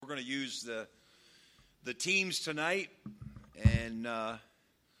to use the teams tonight, and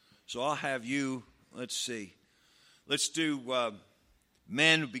so I'll have you. Let's see. Let's do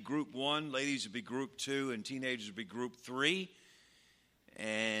men would be group 1, ladies would be group 2, and teenagers would be group 3.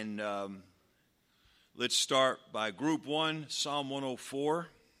 And let's start by group 1, Psalm 104.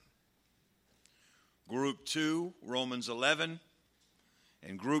 Group 2, Romans 11.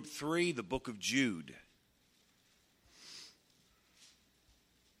 And group 3, the book of Jude.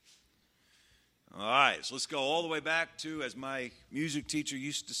 All right, so let's go all the way back to, as my music teacher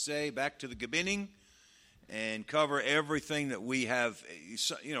used to say, back to the beginning, and cover everything that we have,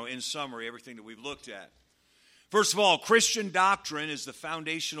 in summary, everything that we've looked at. First of all, Christian doctrine is the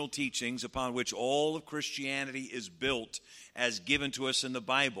foundational teachings upon which all of Christianity is built as given to us in the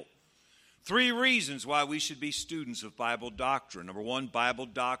Bible. 3 reasons why we should be students of Bible doctrine. Number 1, Bible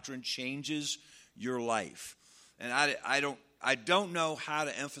doctrine changes your life. And I don't know how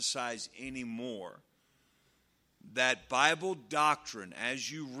to emphasize anymore that Bible doctrine,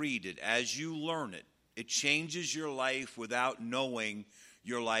 as you read it, as you learn it, it changes your life without knowing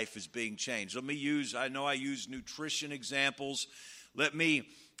your life is being changed. I know I use nutrition examples. Letter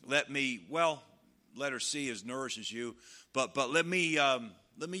C is nourishes you, but let me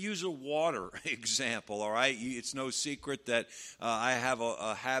use a water example, all right? It's no secret that I have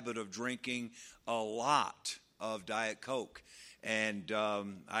a habit of drinking a lot of Diet Coke. And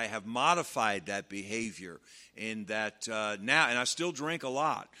I have modified that behavior in that now, and I still drink a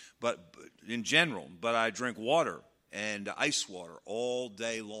lot, but in general, but I drink water and ice water all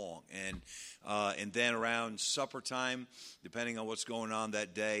day long. And then around supper time, depending on what's going on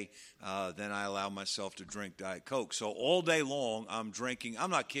that day, then I allow myself to drink Diet Coke. So all day long, I'm drinking. I'm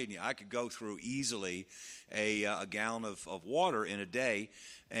not kidding you. I could go through easily a gallon of water in a day,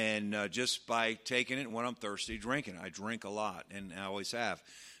 and just by taking it when I'm thirsty, drinking it. I drink a lot, and I always have.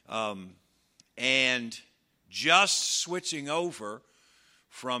 And just switching over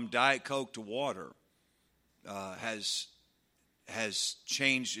from Diet Coke to water has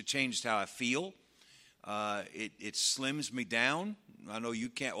changed. It changed how I feel. It slims me down. I know you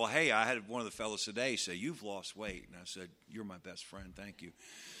can't. Well, hey, I had one of the fellows today say, "You've lost weight," and I said, "You're my best friend. Thank you."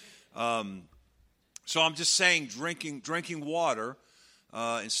 So I'm just saying, drinking water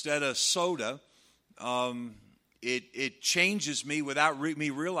instead of soda, it changes me without me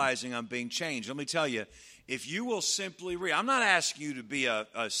realizing I'm being changed. Let me tell you, if you will simply read, I'm not asking you to be a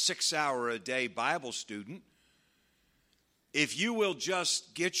 6-hour-a-day Bible student. If you will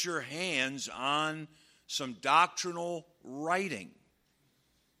just get your hands on some doctrinal writing,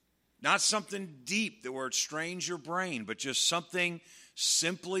 not something deep that where it strains your brain, but just something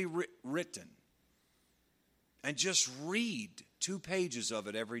simply written, and just read 2 pages of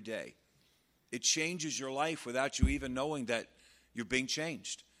it every day. It changes your life without you even knowing that you're being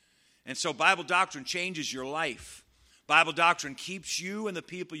changed. And so Bible doctrine changes your life. Bible doctrine keeps you and the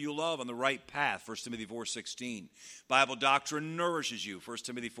people you love on the right path, 1 Timothy 4:16. Bible doctrine nourishes you, 1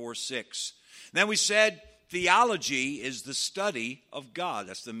 Timothy 4:6. Then we said theology is the study of God.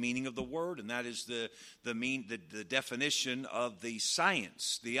 That's the meaning of the word, and that is the definition of the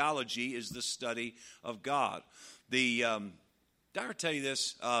science. Theology is the study of God. Did I ever tell you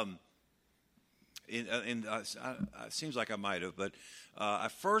this? It seems like I might have, but I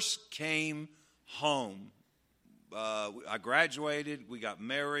first came home. I graduated. We got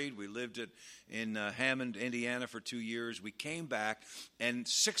married. We lived in Hammond, Indiana for 2 years. We came back, and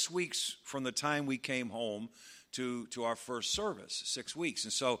 6 weeks from the time we came home to our first service, 6 weeks.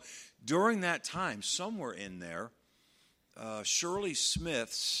 And so during that time, somewhere in there, Shirley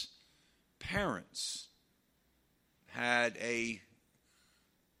Smith's parents had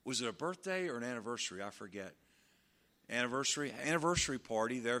was it a birthday or an anniversary? I forget. Anniversary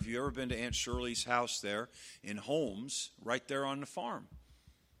party there. If you've ever been to Aunt Shirley's house there in Holmes, right there on the farm.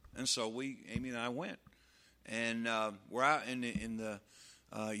 And so Amy and I went. And we're out in the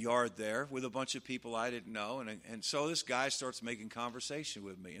yard there with a bunch of people I didn't know. And so this guy starts making conversation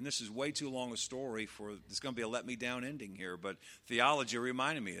with me. And this is way too long a story it's going to be a let me down ending here. But theology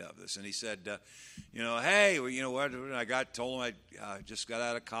reminded me of this. And he said, hey, what? Told him I just got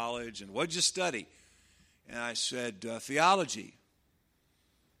out of college. And what'd you study? And I said, theology.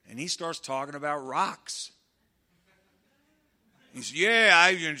 And he starts talking about rocks. He said, yeah, I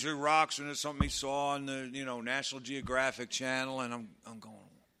enjoy rocks, and it's something he saw on the National Geographic Channel. And I'm going,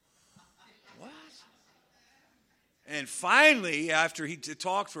 what? And finally, after he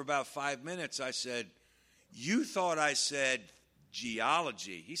talked for about 5 minutes, I said, you thought I said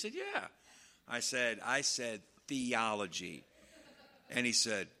geology. He said, yeah. I said theology. And he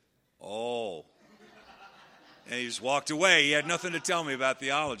said, oh. And he just walked away. He had nothing to tell me about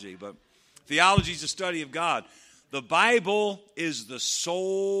theology. But theology is the study of God. The Bible is the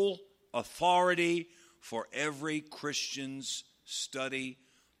sole authority for every Christian's study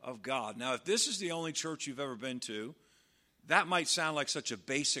of God. Now, if this is the only church you've ever been to, that might sound like such a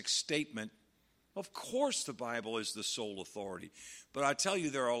basic statement. Of course the Bible is the sole authority. But I tell you,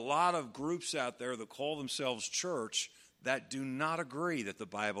 there are a lot of groups out there that call themselves church that do not agree that the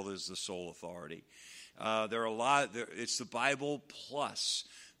Bible is the sole authority. There are a lot. It's the Bible plus.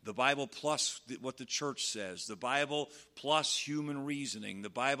 The Bible plus what the church says. The Bible plus human reasoning. The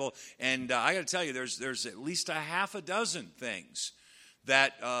Bible, and I got to tell you, there's at least a half a dozen things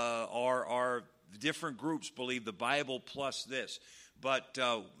that are different groups believe the Bible plus this. But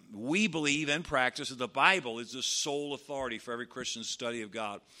we believe and practice that the Bible is the sole authority for every Christian study of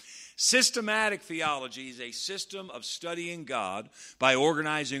God. Systematic theology is a system of studying God by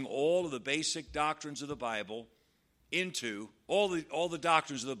organizing all of the basic doctrines of the Bible into all the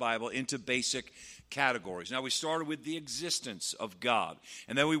doctrines of the Bible into basic categories. Now, we started with the existence of God,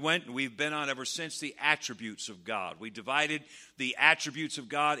 and then we've been on ever since the attributes of God. We divided the attributes of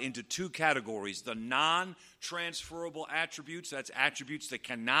God into two categories: the non-transferable attributes, that's attributes that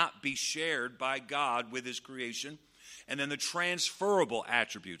cannot be shared by God with his creation, and then the transferable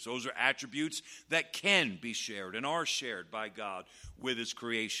attributes. Those are attributes that can be shared and are shared by God with his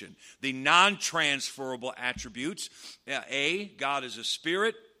creation. The non-transferable attributes, God is a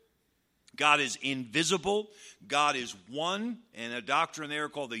spirit, God is invisible, God is one, and a doctrine there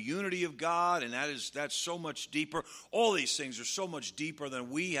called the unity of God, and that's so much deeper. All these things are so much deeper than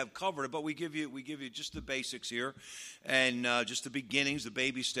we have covered it, but we give you just the basics here, and just the beginnings, the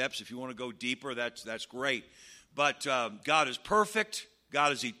baby steps. If you want to go deeper, that's great. But God is perfect,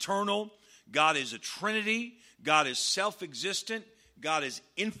 God is eternal, God is a Trinity, God is self-existent, God is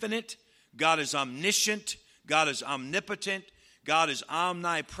infinite, God is omniscient, God is omnipotent, God is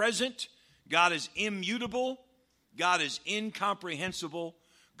omnipresent, God is immutable, God is incomprehensible,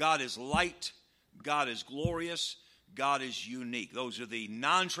 God is light, God is glorious, God is unique. Those are the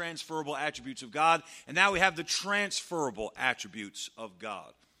non-transferable attributes of God. And now we have the transferable attributes of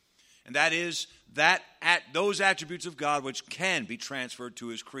God. And that is those attributes of God which can be transferred to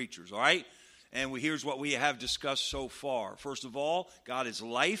his creatures, all right? And here's what we have discussed so far. First of all, God is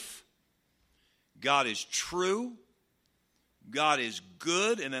life. God is true. God is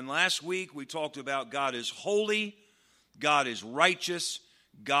good. And then last week we talked about God is holy. God is righteous.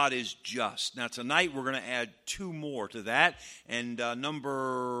 God is just. Now tonight we're going to add two more to that. And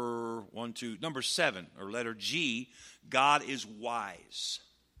number 7, or letter G, God is wise.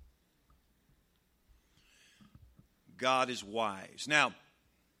 God is wise. Now,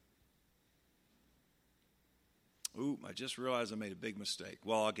 I just realized I made a big mistake.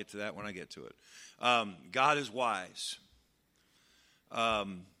 Well, I'll get to that when I get to it. God is wise.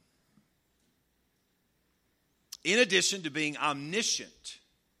 In addition to being omniscient,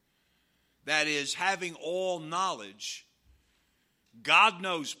 that is, having all knowledge, God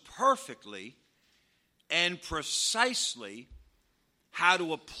knows perfectly and precisely how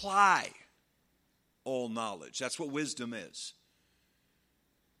to apply all knowledge. That's what wisdom is.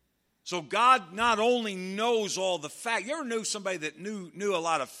 So God not only knows all the facts. You ever knew somebody that knew a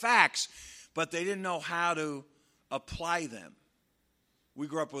lot of facts, but they didn't know how to apply them? We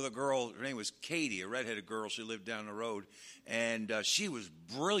grew up with a girl, her name was Katie, a redheaded girl. She lived down the road, and she was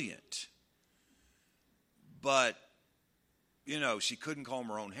brilliant. But, she couldn't comb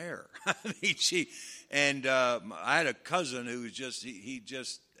her own hair. I had a cousin who was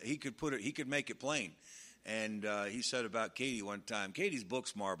he could make it plain. And he said about Katie one time, Katie's book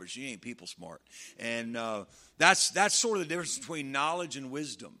smart, but she ain't people smart. And that's sort of the difference between knowledge and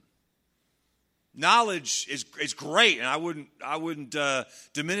wisdom. Knowledge is great, and I wouldn't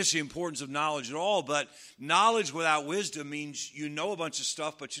diminish the importance of knowledge at all. But knowledge without wisdom means you know a bunch of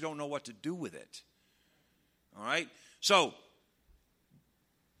stuff, but you don't know what to do with it. All right? So,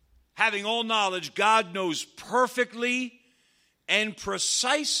 having all knowledge, God knows perfectly and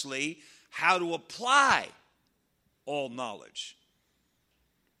precisely how to apply all knowledge.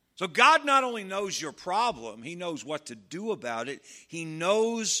 So God not only knows your problem, he knows what to do about it. He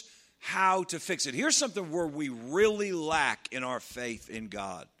knows how to fix it. Here's something where we really lack in our faith in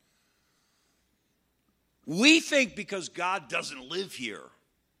God. We think because God doesn't live here,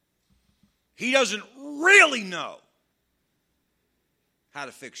 he doesn't really know how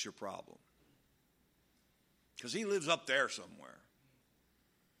to fix your problem. Because he lives up there somewhere.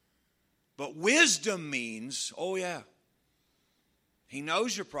 But wisdom means, he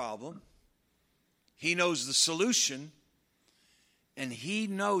knows your problem. He knows the solution. And he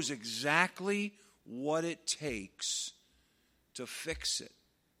knows exactly what it takes to fix it.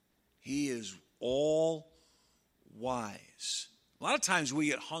 He is all wise. A lot of times we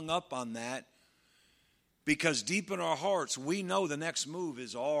get hung up on that because deep in our hearts we know the next move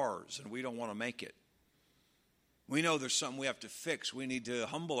is ours and we don't want to make it. We know there's something we have to fix. We need to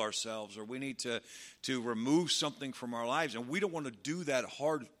humble ourselves, or we need to remove something from our lives. And we don't want to do that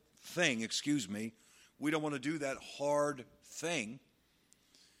hard thing, We don't want to do that hard thing.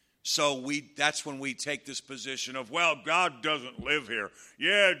 So that's when we take this position of, well, God doesn't live here.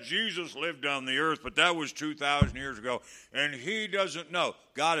 Yeah, Jesus lived on the earth, but that was 2,000 years ago, and he doesn't know.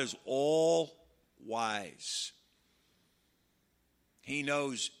 God is all wise. He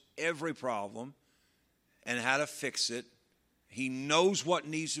knows every problem and how to fix it. He knows what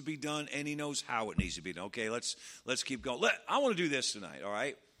needs to be done, and he knows how it needs to be done. Okay, let's keep going. I want to do this tonight, all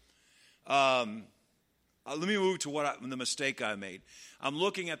right? Let me move to the mistake I made. I'm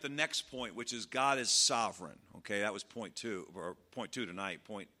looking at the next point, which is God is sovereign. Okay, that was point 2 tonight,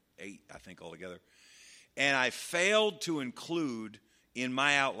 point 8, I think, altogether. And I failed to include in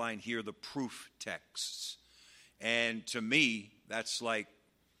my outline here the proof texts. And to me, that's like,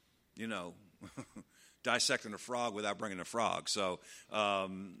 dissecting a frog without bringing a frog. So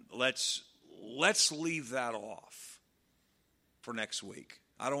let's leave that off for next week.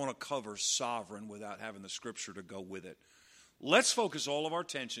 I don't want to cover sovereign without having the scripture to go with it. Let's focus all of our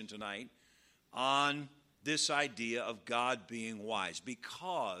attention tonight on this idea of God being wise,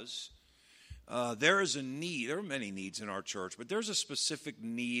 because there is a need. There are many needs in our church, but there's a specific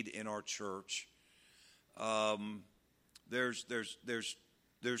need in our church. There's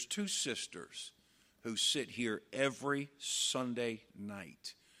 2 sisters who sit here every Sunday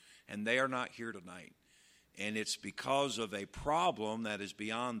night, and they are not here tonight. And it's because of a problem that is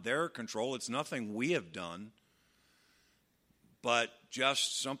beyond their control. It's nothing we have done, but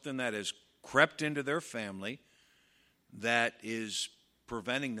just something that has crept into their family that is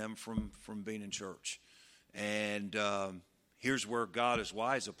preventing them from being in church. And here's where God is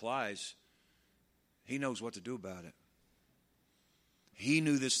wise applies. He knows what to do about it. He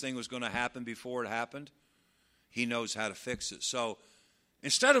knew this thing was going to happen before it happened. He knows how to fix it. So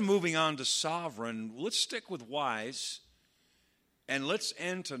instead of moving on to sovereign, let's stick with wise, and let's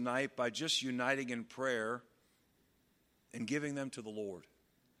end tonight by just uniting in prayer and giving them to the Lord.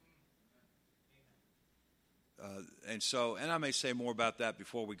 And I may say more about that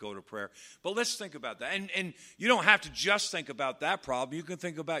before we go to prayer, but let's think about that. And you don't have to just think about that problem. You can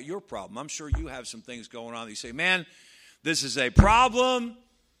think about your problem. I'm sure you have some things going on that you say, man, this is a problem,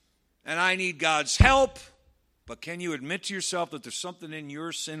 and I need God's help. But can you admit to yourself that there's something in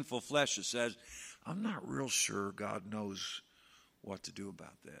your sinful flesh that says, I'm not real sure God knows what to do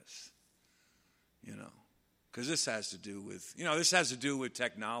about this? Because this has to do with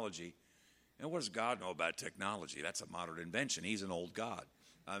technology. And what does God know about technology? That's a modern invention. He's an old God.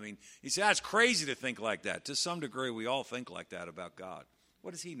 I mean, you say, that's crazy to think like that. To some degree, we all think like that about God.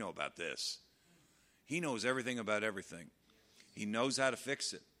 What does he know about this? He knows everything about everything. He knows how to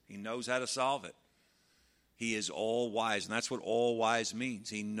fix it. He knows how to solve it. He is all wise, and that's what all wise means.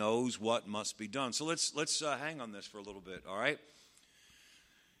 He knows what must be done. So let's hang on this for a little bit, all right?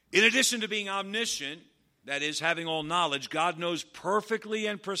 In addition to being omniscient, that is, having all knowledge, God knows perfectly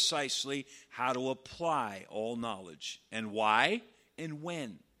and precisely how to apply all knowledge. And why and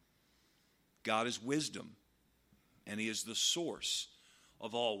when. God is wisdom, and he is the source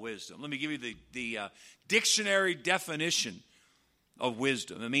of all wisdom. Let me give you the dictionary definition of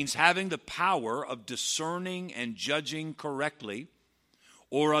wisdom. It means having the power of discerning and judging correctly,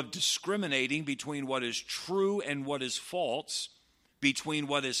 or of discriminating between what is true and what is false, between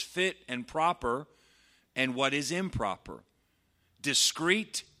what is fit and proper and what is improper,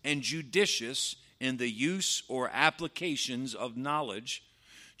 discreet and judicious in the use or applications of knowledge,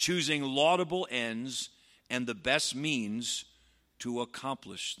 choosing laudable ends and the best means to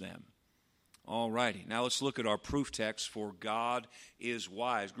accomplish them. All righty. Now let's look at our proof text for God is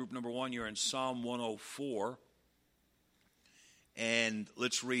wise. Group number 1, you're in Psalm 104. And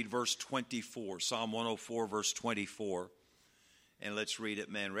let's read verse 24. Psalm 104, verse 24. And let's read it,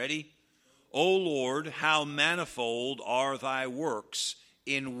 man. Ready? O Lord, how manifold are thy works.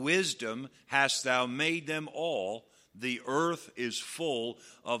 In wisdom hast thou made them all. The earth is full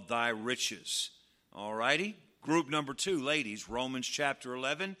of thy riches. All righty. Group number 2, ladies, Romans chapter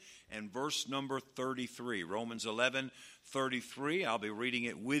 11 and verse number 33. Romans 11:33. I'll be reading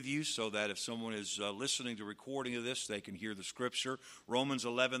it with you so that if someone is listening to recording of this, they can hear the scripture. Romans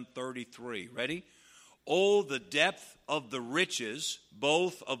 11:33. Ready? Oh, the depth of the riches,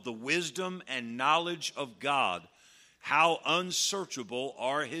 both of the wisdom and knowledge of God. How unsearchable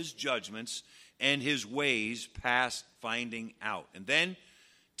are his judgments and his ways past finding out. And then,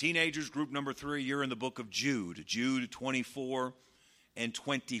 teenagers, group number 3, you're in the book of Jude. Jude 24 and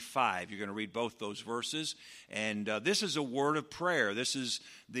 25. You're going to read both those verses. And this is a word of prayer. This is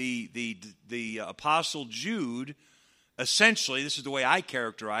the Apostle Jude. Essentially, this is the way I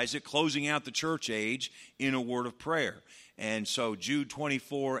characterize it, closing out the church age in a word of prayer. And so Jude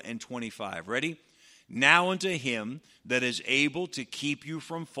 24 and 25. Ready? Now unto him that is able to keep you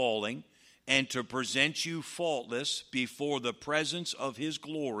from falling and to present you faultless before the presence of his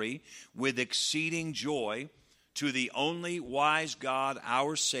glory with exceeding joy, to the only wise God,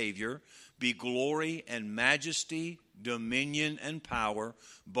 our Savior, be glory and majesty, dominion and power,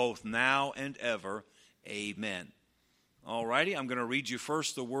 both now and ever. Amen. All righty, I'm going to read you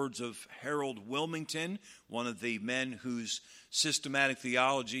first the words of Harold Wilmington, one of the men whose systematic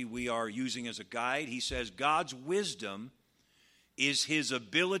theology we are using as a guide. He says, God's wisdom is his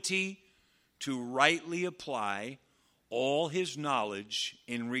ability to rightly apply all his knowledge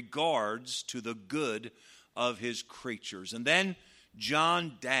in regards to the good of his creatures. And then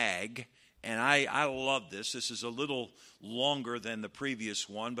John Dagg, and I love this. This is a little longer than the previous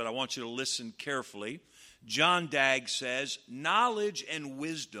one, but I want you to listen carefully. John Dagg says, knowledge and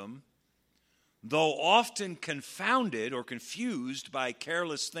wisdom, though often confounded or confused by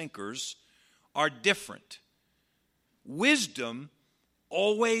careless thinkers, are different. Wisdom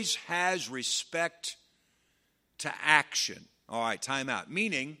always has respect to action. All right, time out.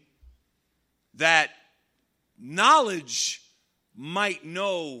 Meaning that knowledge might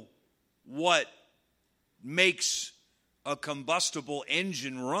know what makes a combustible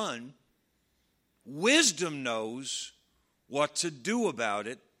engine run. Wisdom knows what to do about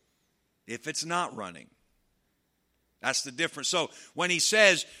it if it's not running. That's the difference. So when he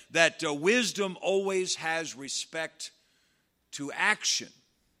says that wisdom always has respect to action,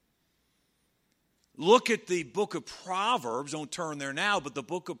 look at the book of Proverbs. Don't turn there now, but the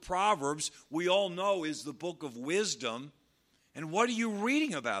book of Proverbs, we all know, is the book of wisdom. And what are you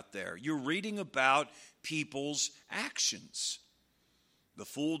reading about there? You're reading about people's actions. The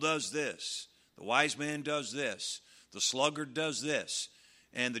fool does this. The wise man does this. The sluggard does this.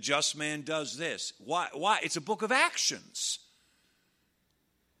 And the just man does this. Why? It's a book of actions.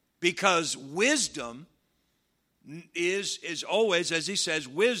 Because wisdom is always, as he says,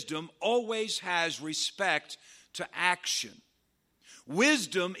 wisdom always has respect to action.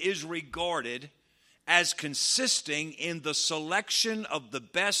 Wisdom is regarded as consisting in the selection of the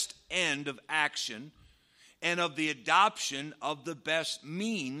best end of action and of the adoption of the best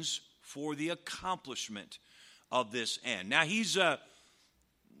means for the accomplishment of this end. Now he's an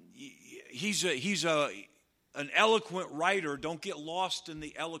eloquent writer. Don't get lost in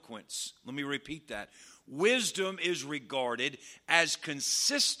the eloquence. Let me repeat that. Wisdom is regarded as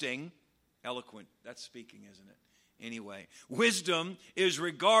consisting, eloquent, that's speaking, isn't it? Anyway, wisdom is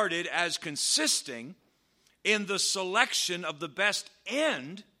regarded as consisting in the selection of the best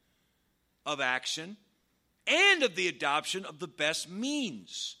end of action and of the adoption of the best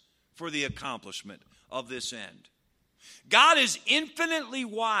means for the accomplishment of this end. God is infinitely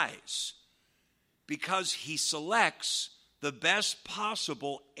wise because he selects the best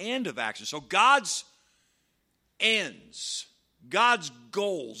possible end of action. So God's ends, God's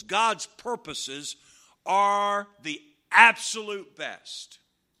goals, God's purposes are the absolute best.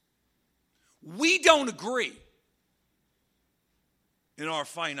 We don't agree in our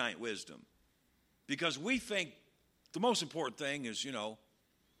finite wisdom because we think the most important thing is,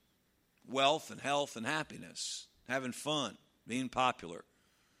 wealth and health and happiness, having fun, being popular.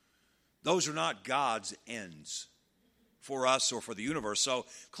 Those are not God's ends for us or for the universe. So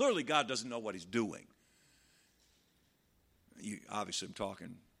clearly God doesn't know what he's doing. Obviously I'm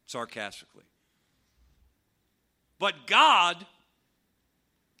talking sarcastically. But God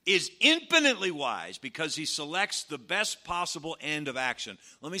is infinitely wise because he selects the best possible end of action.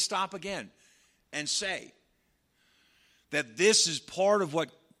 Let me stop again and say that this is part of what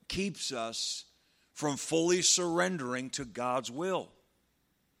keeps us from fully surrendering to God's will.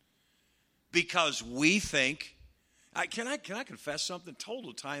 Because we think, can I confess something?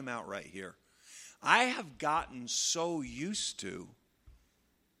 Total timeout right here. I have gotten so used to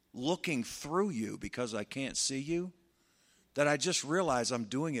looking through you because I can't see you that I just realize I'm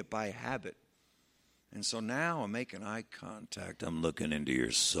doing it by habit. And so now I'm making eye contact. I'm looking into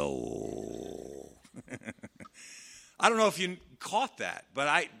your soul. I don't know if you caught that, but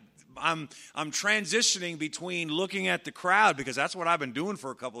I'm transitioning between looking at the crowd, because that's what I've been doing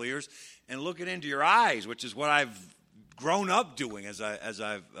for a couple of years, and looking into your eyes, which is what I've grown up doing as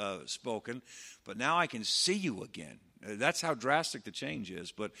I've spoken. But now I can see you again. That's how drastic the change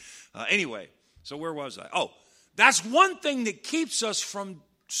is. But anyway, So where was I? Oh, that's one thing that keeps us from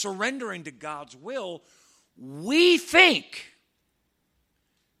surrendering to God's will. We think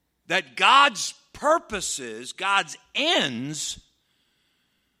that God's purposes, God's ends,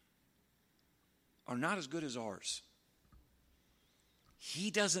 are not as good as ours.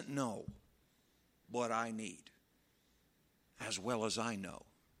 He doesn't know what I need as well as I know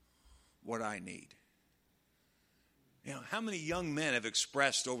what I need. You know, how many young men have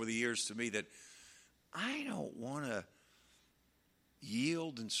expressed over the years to me that I don't want to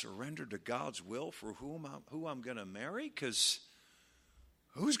yield and surrender to God's will for who I'm going to marry, because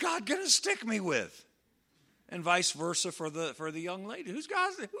who's God going to stick me with? And vice versa for the young lady. Who's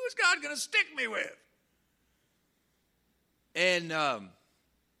God going to stick me with? And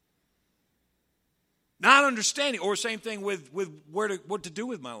not understanding, or same thing with what to do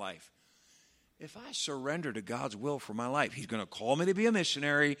with my life. If I surrender to God's will for my life, He's going to call me to be a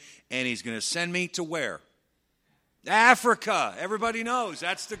missionary, and He's going to send me to where? Africa. Everybody knows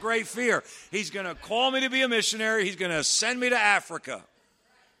that's the great fear. He's going to call me to be a missionary. He's going to send me to Africa.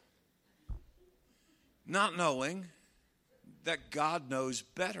 Not knowing that God knows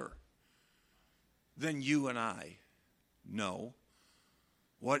better than you and I know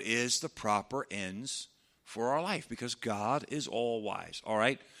what is the proper ends for our life, because God is all wise. All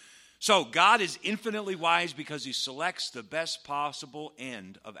right? So God is infinitely wise because He selects the best possible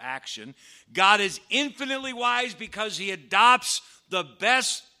end of action. God is infinitely wise because He adopts the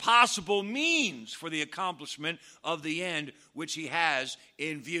best possible means for the accomplishment of the end which He has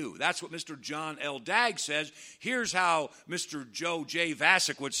in view. That's what Mr. John L. Dagg says. Here's how Mr. Joe J.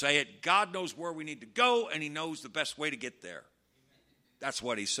 Vasick would say it. God knows where we need to go, and He knows the best way to get there. That's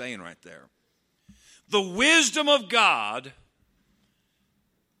what he's saying right there. The wisdom of God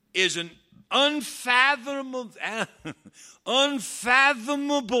is an unfathomable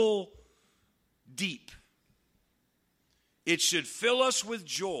deep. It should fill us with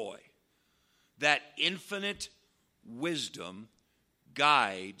joy that infinite wisdom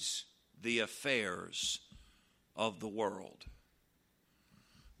guides the affairs of the world.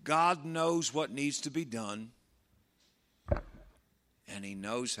 God knows what needs to be done, and He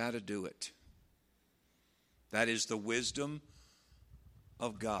knows how to do it. That is the wisdom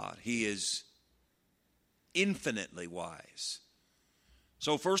of God. He is infinitely wise.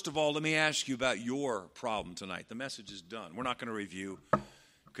 So first of all, let me ask you about your problem tonight. The message is done. We're not going to review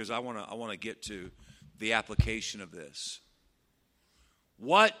because I want to get to the application of this.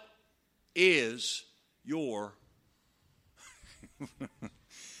 What is your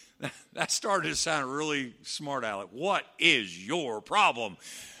That started to sound really smart, Alec. What is your problem?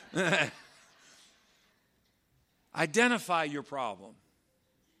 Identify your problem.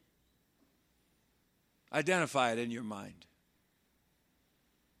 Identify it in your mind.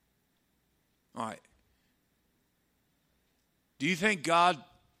 All right. Do you think God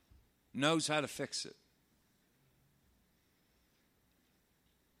knows how to fix it?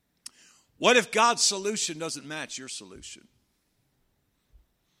 What if God's solution doesn't match your solution?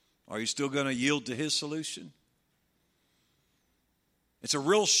 Are you still going to yield to His solution? It's a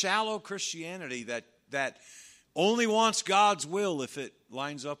real shallow Christianity that only wants God's will if it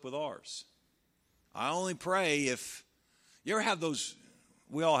lines up with ours. I only pray if... You ever have those...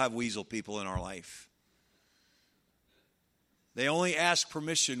 We all have weasel people in our life. They only ask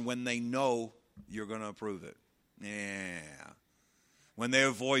permission when they know you're going to approve it. Yeah. When they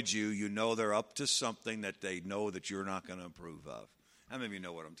avoid you, you know they're up to something that they know that you're not going to approve of. How many of you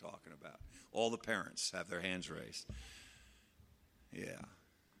know what I'm talking about? All the parents have their hands raised. Yeah.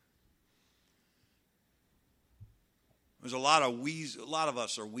 There's a lot of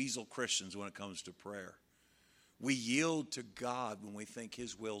us are weasel Christians when it comes to prayer. We yield to God when we think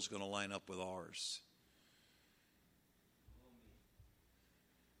His will is going to line up with ours.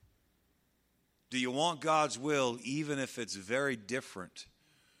 Do you want God's will even if it's very different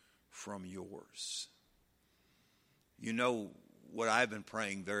from yours? You know what I've been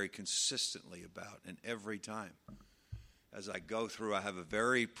praying very consistently about, and every time as I go through, I have a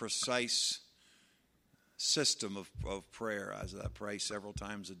very precise system of prayer as I pray several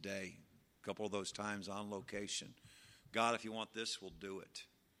times a day, a couple of those times on location. God, if you want this, we'll do it.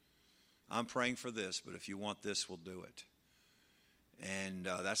 I'm praying for this, but if you want this, we'll do it. And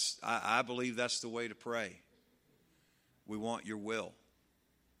I believe that's the way to pray. We want your will.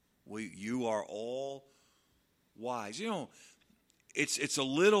 You are all wise. You know, it's a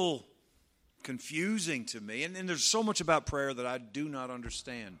little confusing to me. And there's so much about prayer that I do not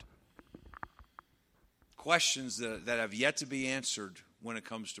understand. Questions that have yet to be answered when it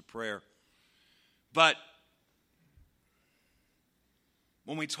comes to prayer. But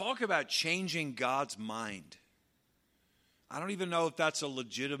when we talk about changing God's mind, I don't even know if that's a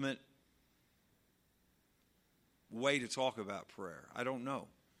legitimate way to talk about prayer. I don't know.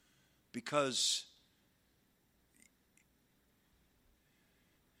 Because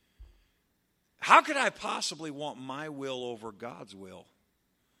how could I possibly want my will over God's will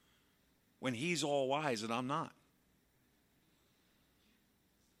when He's all wise and I'm not?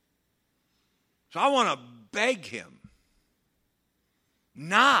 So I want to beg Him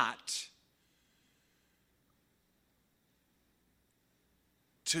not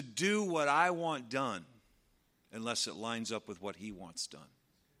to do what I want done unless it lines up with what He wants done.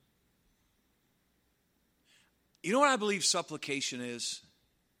 You know what I believe supplication is?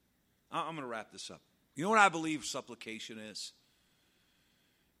 I'm going to wrap this up. You know what I believe supplication is?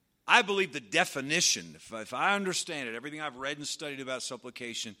 I believe the definition, if I understand it, everything I've read and studied about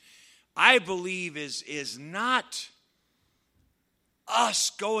supplication, I believe is not us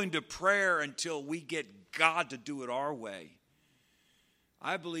going to prayer until we get God to do it our way.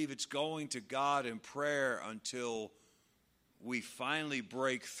 I believe it's going to God in prayer until we finally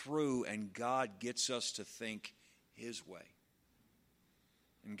break through and God gets us to think His way.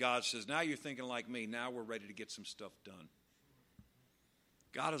 And God says, now you're thinking like me. Now we're ready to get some stuff done.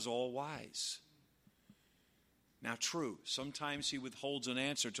 God is all wise. Now, true, sometimes He withholds an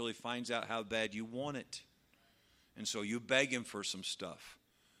answer until He finds out how bad you want it. And so you beg Him for some stuff.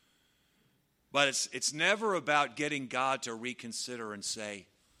 But it's never about getting God to reconsider and say,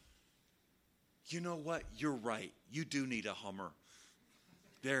 you know what, you're right. You do need a Hummer.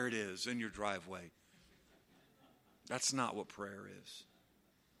 There it is in your driveway. That's not what prayer is.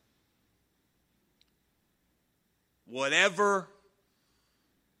 Whatever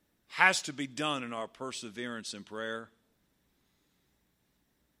has to be done in our perseverance in prayer,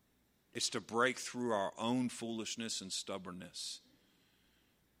 it's to break through our own foolishness and stubbornness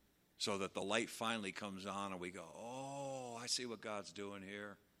so that the light finally comes on and we go, oh, I see what God's doing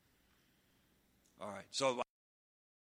here. All right, so